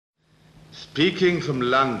Speaking from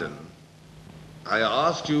London, I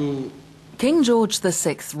asked you... King George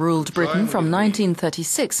VI ruled Britain from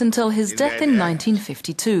 1936 until his death in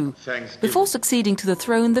 1952. Before succeeding to the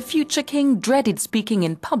throne, the future king dreaded speaking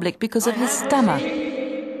in public because of his stammer,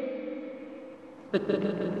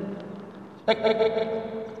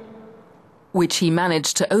 which he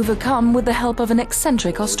managed to overcome with the help of an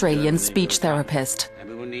eccentric Australian speech therapist.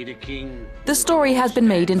 The story has been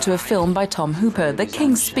made into a film by Tom Hooper, The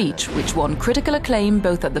King's Speech, which won critical acclaim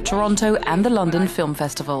both at the Toronto and the London film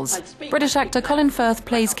festivals. British actor Colin Firth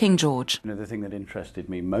plays King George. The thing that interested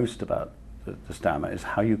me most about the stammer is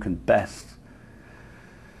how you can best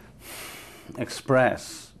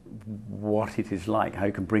express what it is like, how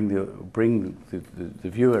you can bring the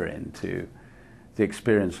viewer into the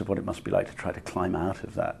experience of what it must be like to try to climb out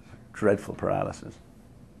of that dreadful paralysis.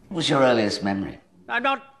 What was your earliest memory? I'm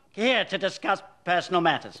not here to discuss personal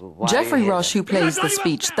matters. Jeffrey Roche, who plays the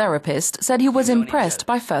speech therapist, said he was impressed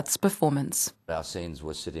by Firth's performance. Our scenes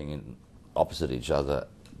were sitting opposite each other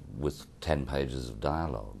with 10 pages of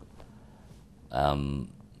dialogue. And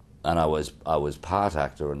I was part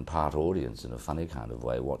actor and part audience in a funny kind of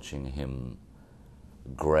way, watching him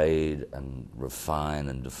grade and refine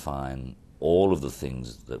and define all of the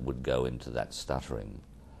things that would go into that stuttering.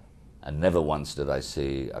 And never once did I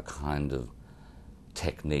see a kind of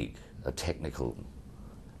technique, a technical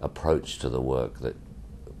approach to the work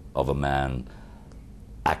of a man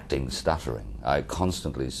acting stuttering. I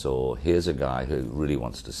constantly saw, here's a guy who really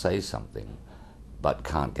wants to say something, but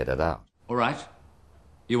can't get it out. All right.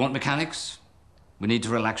 You want mechanics? We need to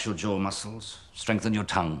relax your jaw muscles, strengthen your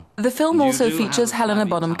tongue. The film also features Helena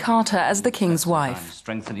Bonham Carter as the king's wife.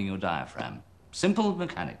 Strengthening your diaphragm. Simple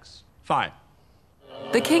mechanics. Fine.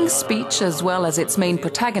 The King's Speech, as well as its main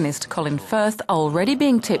protagonist, Colin Firth, are already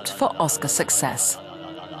being tipped for Oscar success.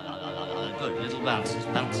 Good, little bounces,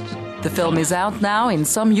 bounces. The film is out now in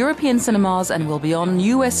some European cinemas and will be on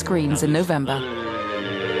US screens in November.